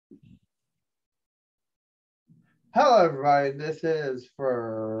Hello, everybody. This is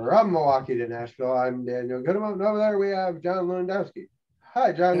from Milwaukee to Nashville. I'm Daniel Goodman. And over there, we have John Lewandowski.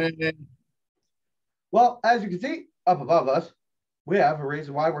 Hi, John. Hey. Well, as you can see up above us, we have a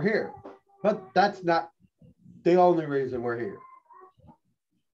reason why we're here, but that's not the only reason we're here.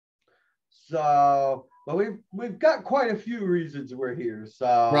 So, but we've got quite a few reasons we're here.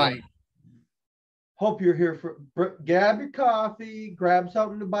 So, Right. hope you're here for grab your coffee, grab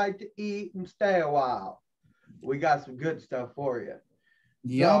something to bite to eat, and stay a while. We got some good stuff for you.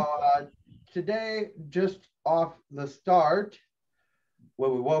 Yep. So today, just off the start,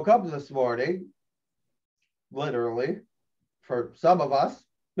 when we woke up this morning, literally, for some of us,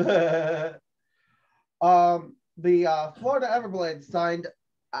 the Florida Everblades signed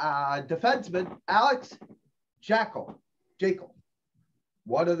defenseman Alex Jackal.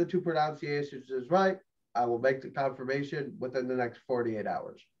 One of the two pronunciations is right. I will make the confirmation within the next 48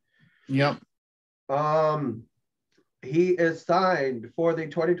 hours. Yep. He is signed for the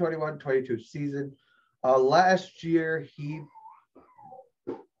 2021-22 season. Last year, he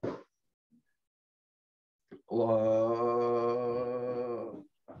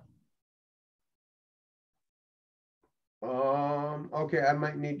okay, I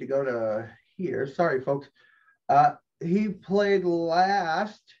might need to go to here. Sorry, folks. He played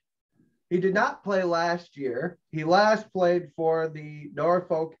last. He did not play last year. He last played for the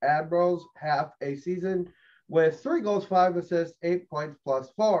Norfolk Admirals half a season with 3 goals, 5 assists, 8 points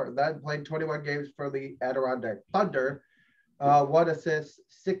plus 4. Then played 21 games for the Adirondack Thunder, 1 assist,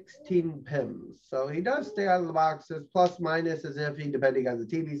 16 PIMs. So he does stay out of the boxes, plus minus as if he, depending on the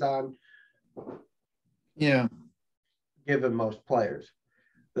team he's on. Yeah. Given most players.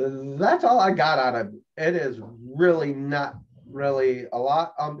 That's all I got out of him. It is really not really a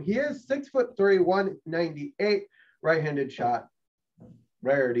lot. He is 6'3", 198, right-handed shot,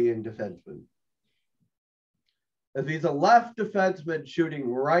 rarity in defenseman. If he's a left defenseman shooting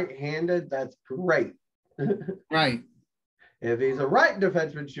right-handed, that's great. Right. If he's a right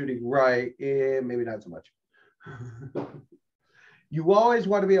defenseman shooting right, maybe not so much. You always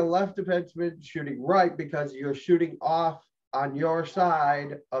want to be a left defenseman shooting right because you're shooting off on your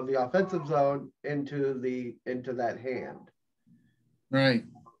side of the offensive zone into that hand. Right.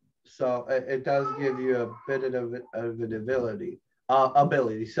 So it does give you a bit of an ability.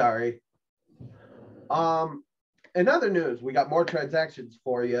 Sorry. In other news, we got more transactions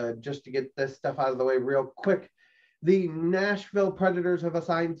for you just to get this stuff out of the way real quick. The Nashville Predators have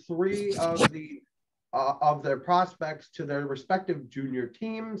assigned 3 of their prospects to their respective junior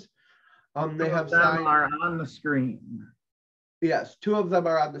teams. They have signed. Are on the screen. Yes, 2 of them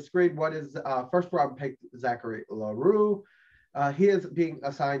are on the screen. One is first round pick Zachary LaRue. He is being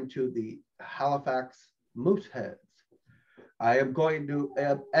assigned to the Halifax Mooseheads. I am going to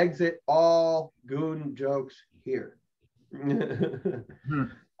exit all goon jokes here. And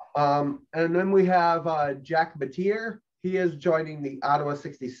then we have Jack Batier. He is joining the Ottawa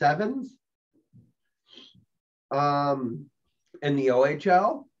 67s in the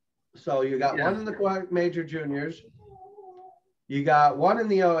OHL. So you got one in the major juniors. You got one in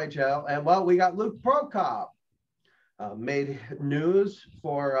the OHL. And, well, we got Luke Prokop. Made news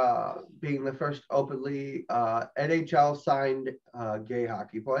for being the first openly NHL signed gay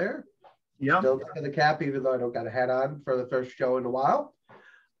hockey player. Yeah. Still to the cap, even though I don't got a hat on for the first show in a while.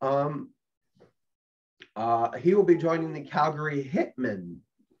 He will be joining the Calgary Hitmen.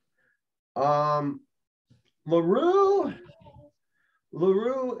 LaRue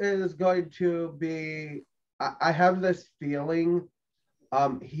is going to be, I have this feeling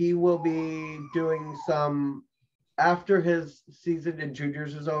he will be doing some, after his season in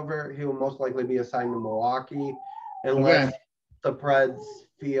juniors is over, he will most likely be assigned to Milwaukee unless the Preds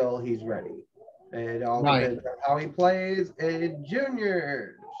feel he's ready. It all depends on how he plays in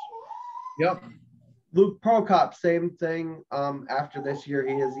juniors. Yep. Luke Prokop, same thing. After this year,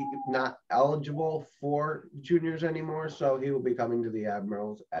 he is not eligible for juniors anymore, so he will be coming to the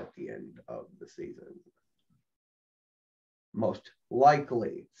Admirals at the end of the season. Most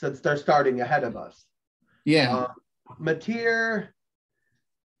likely, since they're starting ahead of us. Yeah. Matier,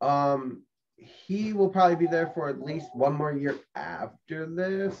 he will probably be there for at least one more year after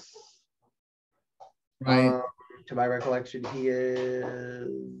this. Right. To my recollection, he is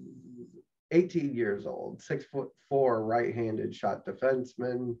 18 years old, 6'4", right-handed shot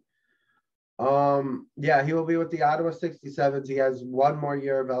defenseman. Yeah, he will be with the Ottawa 67s. He has one more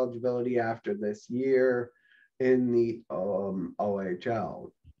year of eligibility after this year in the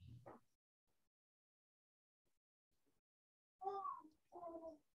OHL.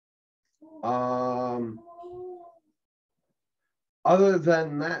 Other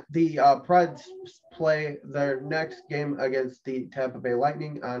than that, the Preds play their next game against the Tampa Bay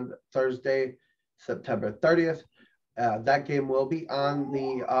Lightning on Thursday, September 30th. That game will be on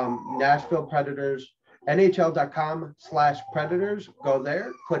the Nashville Predators, NHL.com/Predators. Go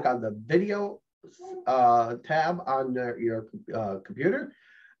there, click on the video tab on your computer,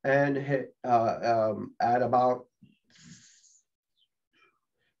 and hit at about,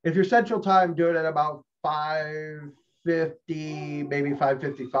 if you're Central Time, do it at about 5:50, maybe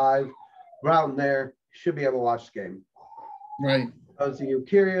 5:55, around there. Should be able to watch the game. Right. Those of you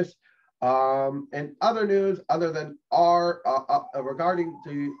curious. And other news, other than our regarding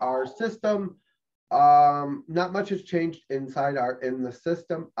to our system, not much has changed in the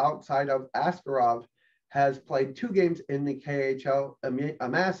system. Outside of Askarov has played 2 games in the KHL,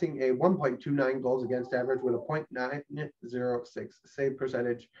 amassing a 1.29 goals against average with a .906 save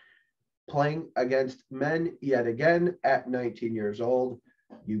percentage, playing against men yet again at 19 years old.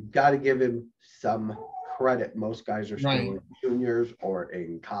 You've got to give him some credit. Most guys are still in juniors or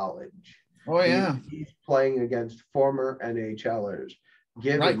in college. Oh, yeah. He's playing against former NHLers,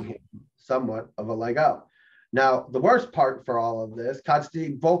 giving him somewhat of a leg up. Now, the worst part for all of this,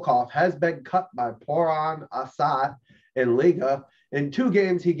 Konstantin Volkov has been cut by Poran Assad in Liga. In 2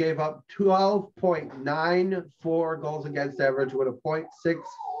 games, he gave up 12.94 goals against average with a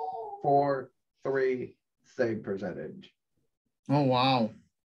 .643 save percentage. Oh, wow.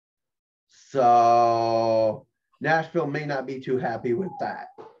 So Nashville may not be too happy with that.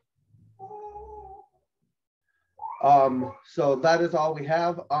 So that is all we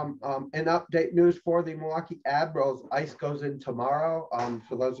have. An update news for the Milwaukee Admirals. Ice goes in tomorrow.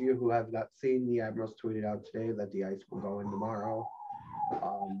 For those of you who have not seen, the Admirals tweeted out today that the ice will go in tomorrow.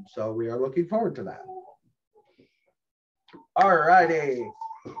 So we are looking forward to that. All righty.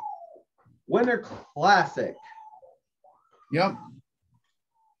 Winter Classic. Yep.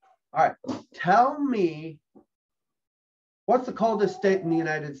 All right. Tell me, what's the coldest state in the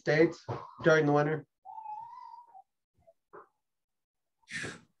United States during the winter?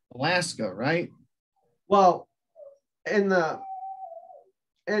 Alaska, right? Well,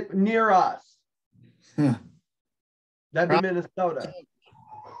 near us. That'd be Minnesota.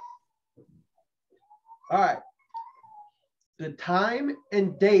 All right. The time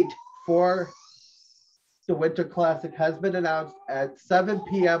and date for the Winter Classic has been announced at 7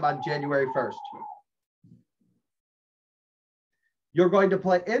 p.m. on January 1st. You're going to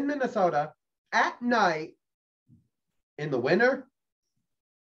play in Minnesota at night in the winter.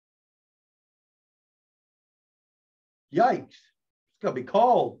 Yikes. It's going to be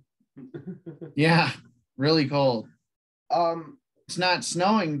cold. Yeah, really cold. It's not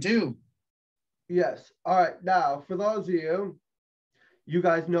snowing too. Yes. All right. Now, for those of you, you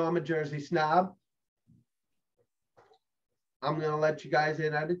guys know I'm a Jersey snob. I'm going to let you guys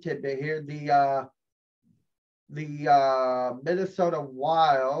in on a tidbit here. The Minnesota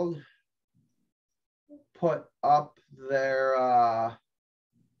Wild put up their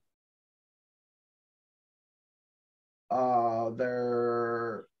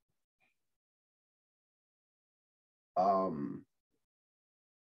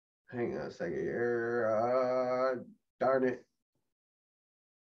hang on a second here. Darn it.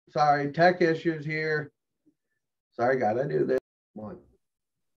 Sorry, tech issues here. Sorry, gotta do this one.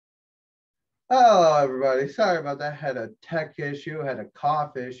 Hello, everybody. Sorry about that. Had a tech issue, had a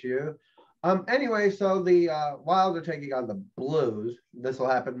cough issue. Anyway, so the Wild are taking on the Blues. This will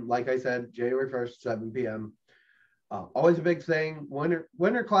happen, like I said, January 1st, 7 p.m. Always a big thing.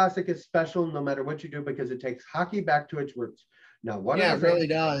 Winter Classic is special no matter what you do because it takes hockey back to its roots. Now, it really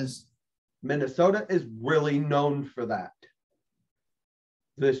does. Minnesota is really known for that.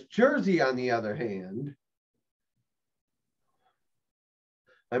 This jersey, on the other hand,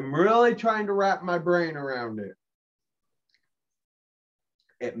 I'm really trying to wrap my brain around it.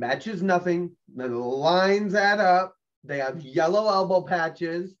 It matches nothing. The lines add up. They have yellow elbow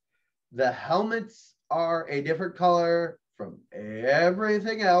patches. The helmets are a different color from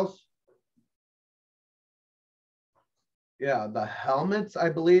everything else. Yeah, the helmets, I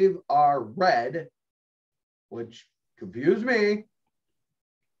believe, are red, which confused me.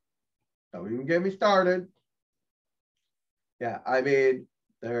 Don't even get me started. Yeah, I mean,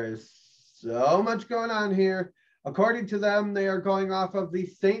 there is so much going on here. According to them, they are going off of the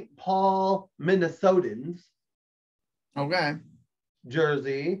St. Paul Minnesotans. Okay.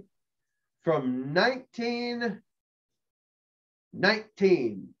 Jersey from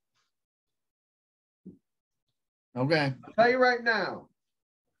 1919. Okay. I'll tell you right now,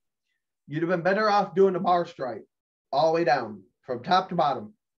 you'd have been better off doing a bar stripe all the way down from top to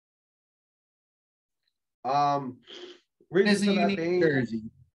bottom. Reason It's a for that unique being, jersey.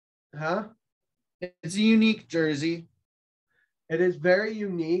 huh? It's a unique jersey. It is very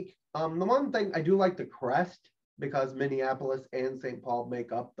unique. The one thing I do like the crest, because Minneapolis and St. Paul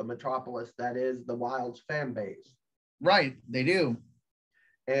make up the metropolis that is the Wild's fan base. Right, they do.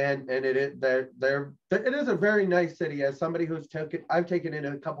 And it is it is a very nice city. As somebody I've taken in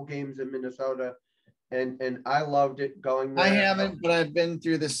a couple games in Minnesota, and I loved it going there. I haven't, but I've been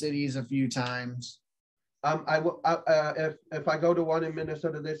through the cities a few times. If I go to one in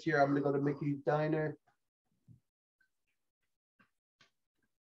Minnesota this year, I'm gonna go to Mickey's Diner.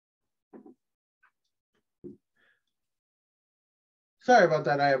 Sorry about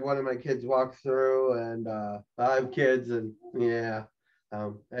that. I have one of my kids walk through, and I have kids, and yeah.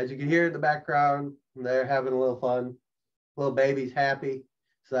 As you can hear in the background, they're having a little fun. Little baby's happy.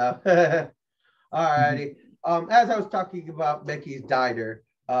 So, all righty. As I was talking about Mickey's Diner,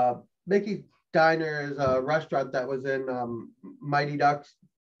 Mickey's Diner is a restaurant that was in Mighty Ducks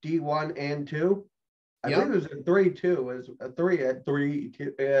D1 and 2. I believe it was in 3 too. It was a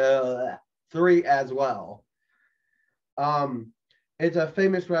 3 as well. It's a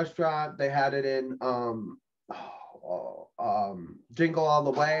famous restaurant. They had it in Jingle All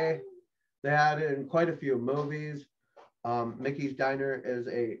the Way. They had it in quite a few movies. Mickey's Diner is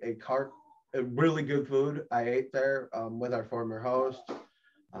a really good food. I ate there with our former host.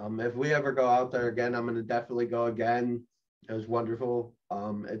 If we ever go out there again, I'm going to definitely go again. It was wonderful.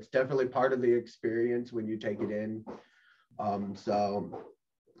 It's definitely part of the experience when you take it in. So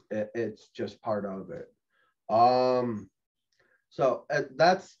it's just part of it. So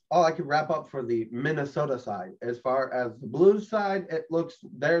that's all I can wrap up for the Minnesota side. As far as the Blues side,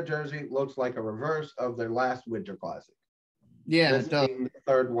 their jersey looks like a reverse of their last Winter Classic. Yeah, this being the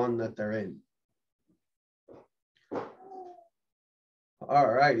third one that they're in. All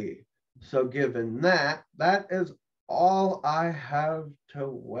righty. So given that, that is all I have to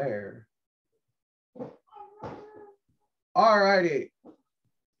wear. All righty.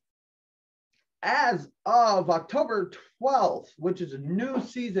 As of October 12th, which is a new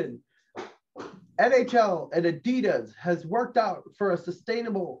season, NHL and Adidas has worked out for a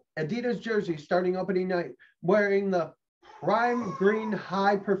sustainable Adidas jersey starting opening night, wearing the prime green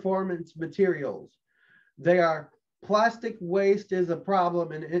high performance materials. They are plastic waste is a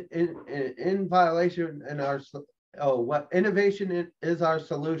problem and in violation in our innovation is our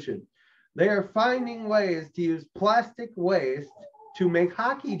solution. They are finding ways to use plastic waste to make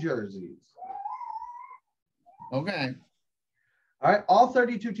hockey jerseys. Okay. All right. All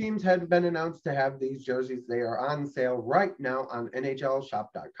 32 teams have been announced to have these jerseys. They are on sale right now on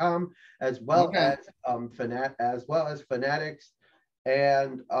NHLshop.com, as well as Fanatics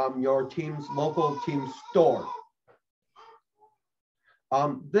and your team's local team store.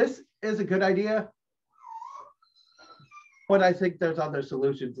 This is a good idea, but I think there's other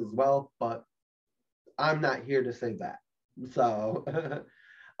solutions as well. But I'm not here to say that. So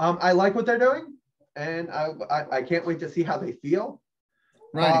I like what they're doing. And I can't wait to see how they feel.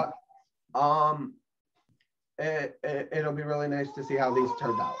 Right. It'll be really nice to see how these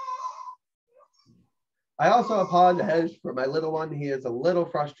turned out. I also apologize for my little one. He is a little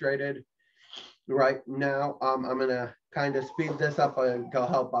frustrated right now. I'm gonna kind of speed this up and go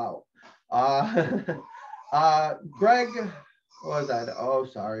help out. Greg, what was that? Oh,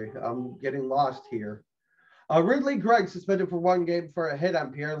 sorry, I'm getting lost here. Ridley Gregg suspended for 1 game for a hit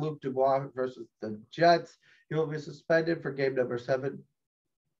on Pierre-Luc Dubois versus the Jets. He will be suspended for game number 7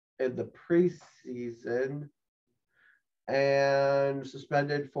 in the preseason and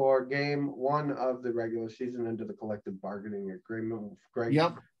suspended for game 1 of the regular season under the collective bargaining agreement. Gregg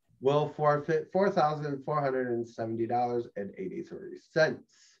will forfeit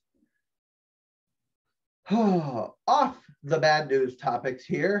 $4,470.83. Off the bad news topics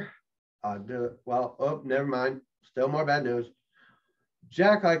here. Never mind. Still more bad news.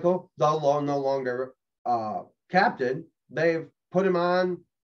 Jack Eichel, though no longer captain, they've put him on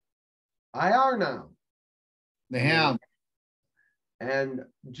IR now. They have. And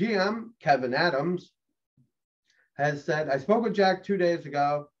GM Kevin Adams has said, I spoke with Jack 2 days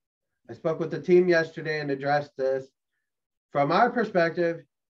ago. I spoke with the team yesterday and addressed this. From our perspective,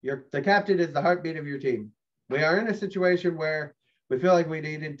 the captain is the heartbeat of your team. We are in a situation where we feel like we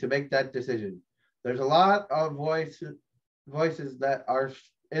needed to make that decision. There's a lot of voices that are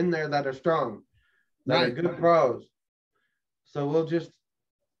in there that are strong, that are good pros. So we'll just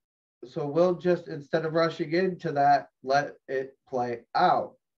instead of rushing into that, let it play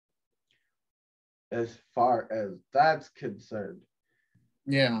out. As far as that's concerned.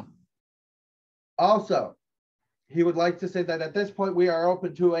 Yeah. Also, he would like to say that at this point we are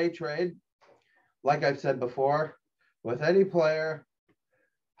open to a trade. Like I've said before, with any player,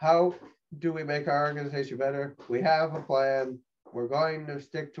 how do we make our organization better? We have a plan. We're going to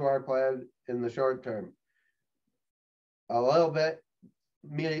stick to our plan in the short term. A little bit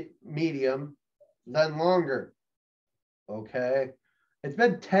medium, then longer. Okay. It's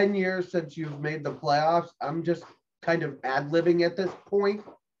been 10 years since you've made the playoffs. I'm just kind of ad-libbing at this point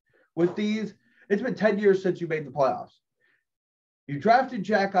with these. It's been 10 years since you made the playoffs. You drafted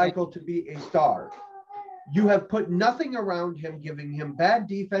Jack Eichel to be a star. You have put nothing around him, giving him bad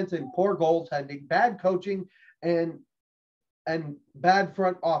defense and poor goaltending, bad coaching, and bad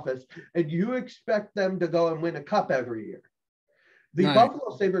front office, and you expect them to go and win a cup every year. The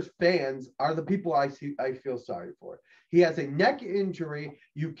Buffalo Sabres fans are the people I feel sorry for. He has a neck injury.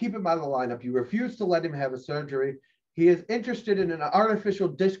 You keep him out of the lineup. You refuse to let him have a surgery. He is interested in an artificial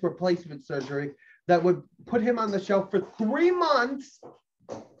disc replacement surgery that would put him on the shelf for 3 months.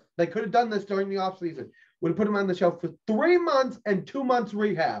 They could have done this during the offseason. Would have put him on the shelf for 3 months and 2 months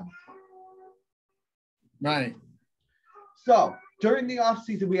rehab. Right. So during the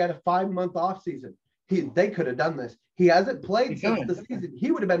offseason, we had a 5-month offseason. They could have done this. He hasn't played since the season.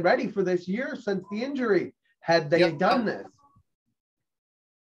 He would have been ready for this year since the injury had they done this.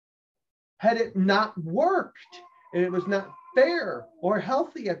 Had it not worked, and it was not fair or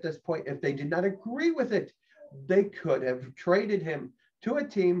healthy at this point, if they did not agree with it, they could have traded him to a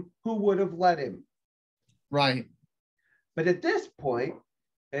team who would have let him. Right. But at this point,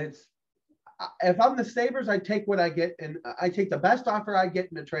 if I'm the Sabres, I take what I get, and I take the best offer I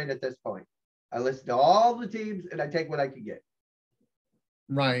get in a trade at this point. I listen to all the teams, and I take what I can get.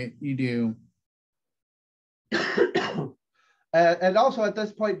 Right, you do. And also at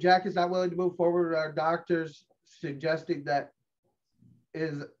this point, Jack is not willing to move forward. Our doctors suggesting that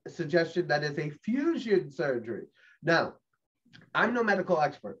is a fusion surgery. Now, I'm no medical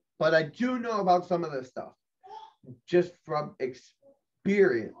expert, but I do know about some of this stuff just from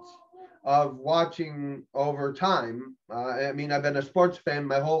experience of watching over time. I mean, I've been a sports fan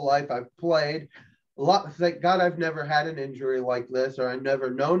my whole life. I've played a lot. Thank God I've never had an injury like this, or I've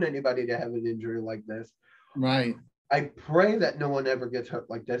never known anybody to have an injury like this. Right. I pray that no one ever gets hurt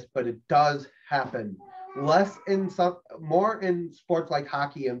like this, but it does happen. More in sports like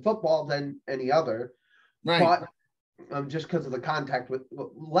hockey and football than any other. Right. But just because of the contact with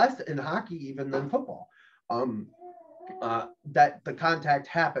less in hockey even than football. That the contact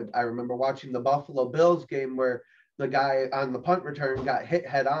happened. I remember watching the Buffalo Bills game where the guy on the punt return got hit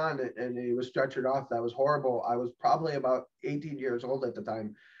head on and he was stretchered off. That was horrible. I was probably about 18 years old at the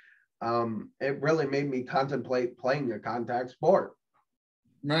time. It really made me contemplate playing a contact sport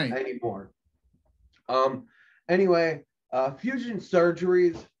anymore. Anyway, fusion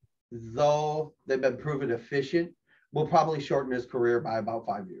surgeries, though they've been proven efficient, will probably shorten his career by about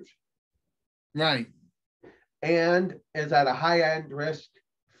 5 years. Right. And is at a high-end risk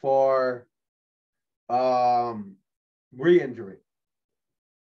for re-injury.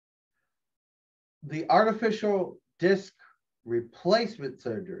 The artificial disc replacement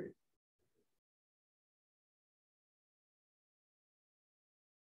surgery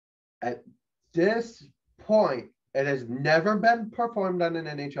at this point, it has never been performed on an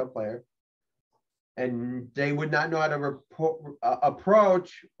NHL player, and they would not know how to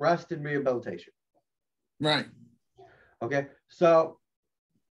approach rest and rehabilitation. Right. Okay. So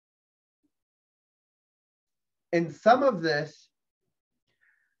in some of this,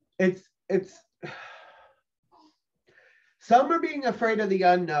 it's some are being afraid of the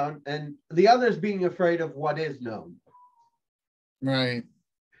unknown and the others being afraid of what is known. Right.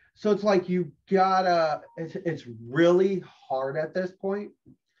 So it's like it's really hard at this point.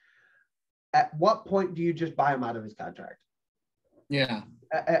 At what point do you just buy him out of his contract? Yeah.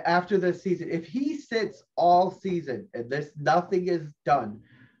 After this season, if he sits all season and nothing is done,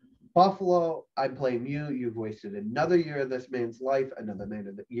 Buffalo, I blame you. You've wasted another year of this man's life, another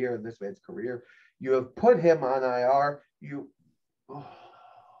year of this man's career. You have put him on IR.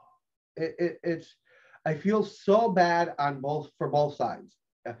 I feel so bad for both sides.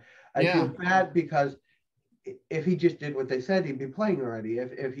 I feel bad because if he just did what they said, he'd be playing already.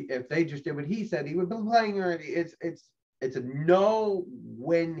 If they just did what he said, he would be playing already. It's a no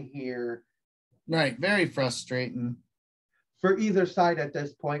win here. Right. Very frustrating for either side at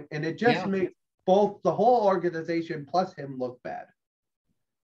this point. And it just makes both the whole organization plus him look bad.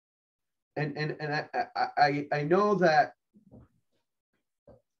 And I know that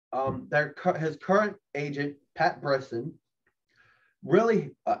his current agent, Pat Brisson,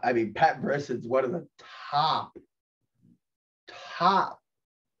 really, Pat Brisson's one of the top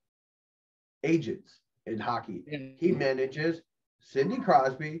agents in hockey. He manages Sidney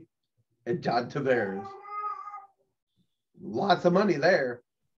Crosby and John Tavares. Lots of money there.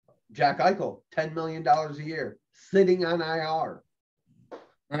 Jack Eichel, $10 million a year, sitting on IR.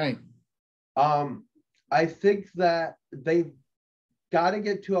 Right. I think that they've got to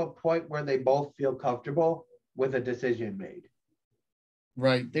get to a point where they both feel comfortable with a decision made.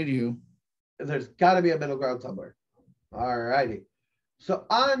 Right, they do. There's got to be a middle ground somewhere. All righty. So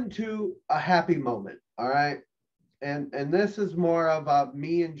on to a happy moment. All right. And this is more of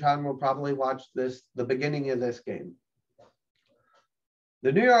me and John will probably watch this, the beginning of this game.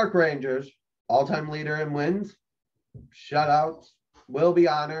 The New York Rangers, all-time leader in wins, shutouts, will be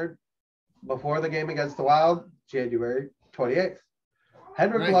honored before the game against the Wild, January 28th.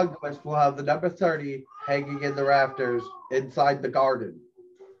 Henrik Lundqvist will have the number 30 hanging in the rafters inside the Garden.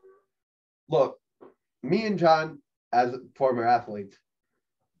 Look, me and John, as former athletes,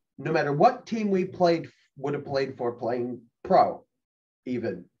 no matter what team we would have played for, playing pro,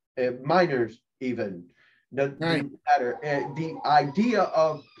 even minors, even doesn't matter. The idea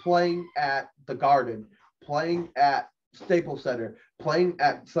of playing at the Garden, playing at Staples Center, playing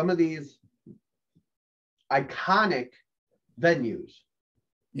at some of these iconic venues,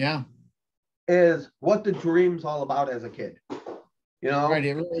 is what the dream's all about as a kid. You know, right?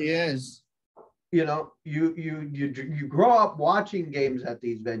 It really is. You know, you grow up watching games at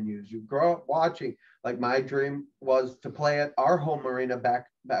these venues. You grow up watching. Like my dream was to play at our home arena back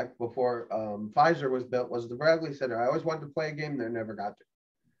before Pfizer was built, was the Bradley Center. I always wanted to play a game there, never got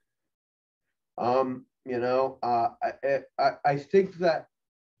to. You know, I think that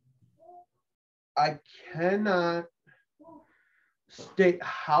I cannot state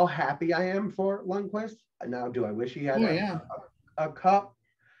how happy I am for Lundqvist. Now, do I wish he had a cup?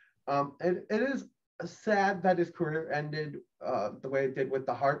 It is sad that his career ended the way it did with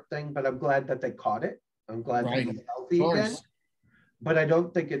the heart thing, but I'm glad that they caught it. I'm glad that he's healthy again. But I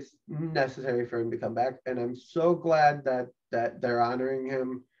don't think it's necessary for him to come back. And I'm so glad that they're honoring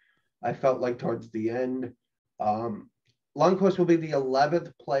him. I felt like towards the end. Lundqvist will be the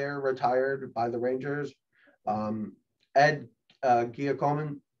 11th player retired by the Rangers. Ed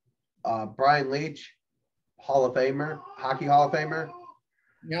Giacomin, Brian Leach, Hall of Famer, Hockey Hall of Famer.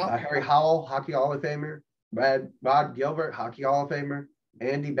 Harry Howell, Hockey Hall of Famer. Rod Gilbert, Hockey Hall of Famer.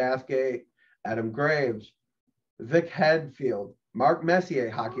 Andy Bathgate, Adam Graves, Vic Hedfield, Mark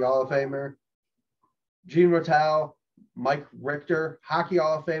Messier, Hockey Hall of Famer. Gene Rattel, Mike Richter, Hockey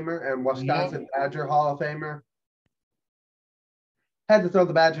Hall of Famer, and Wisconsin Badger Hall of Famer. Had to throw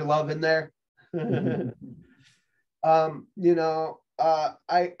the Badger love in there. You know,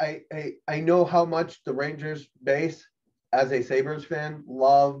 I know how much the Rangers base, as a Sabres fan,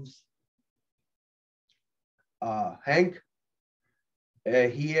 loves Hank.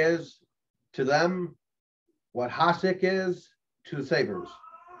 He is to them what Hasek is to the Sabres.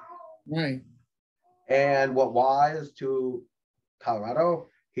 Right. And what Y is to Colorado.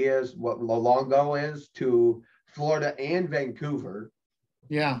 He is what Luongo is to Florida and Vancouver.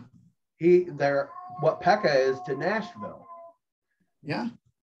 Yeah. They're what Pekka is to Nashville. Yeah.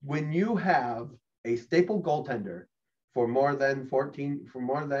 When you have a staple goaltender for more than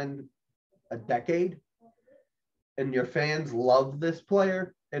a decade, and your fans love this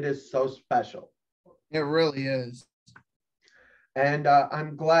player, it is so special. It really is. And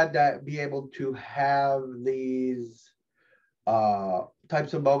I'm glad to be able to have these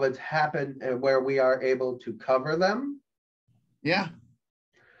types of moments happen and where we are able to cover them. Yeah.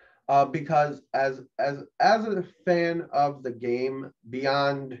 Because as a fan of the game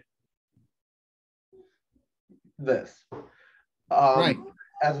beyond this,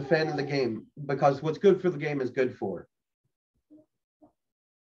 as a fan of the game, because what's good for the game is good for,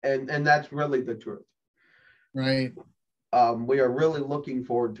 and that's really the truth. Right. We are really looking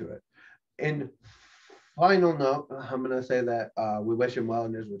forward to it. And final note, I'm going to say that we wish him well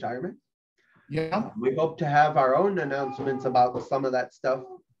in his retirement. Yeah. We hope to have our own announcements about some of that stuff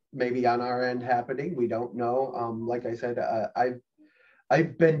maybe on our end happening. We don't know. Like I said, I've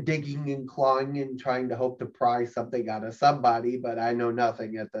been digging and clawing and trying to hope to pry something out of somebody, but I know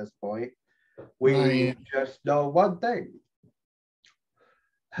nothing at this point. We just know one thing.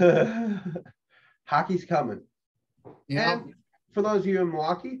 Hockey's coming. Yeah. And for those of you in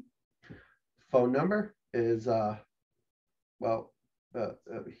Milwaukee, phone number is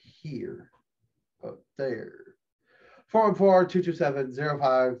here, there.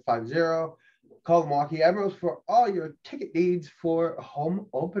 414-227-0550. Call the Milwaukee Admirals for all your ticket needs for a home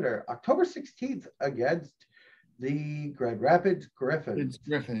opener, October 16th against the Grand Rapids Griffins.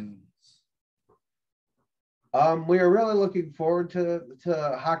 We are really looking forward to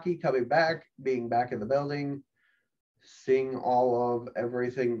hockey coming back, being back in the building, seeing all of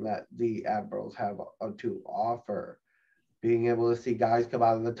everything that the Admirals have to offer. being able to see guys come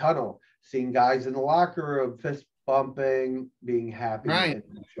out of the tunnel, seeing guys in the locker room fist bumping, being happy and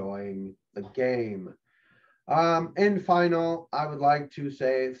enjoying the game. And final, I would like to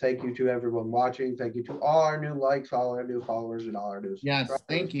say thank you to everyone watching. Thank you to all our new likes, all our new followers, and all our new subscribers. Yes,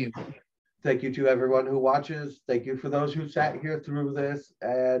 thank you. Thank you to everyone who watches. Thank you for those who sat here through this.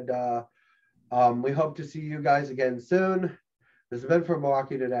 And we hope to see you guys again soon. This has been from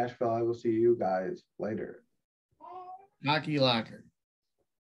Milwaukee to Nashville. I will see you guys later. Hockey Locker.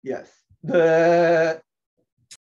 Yes.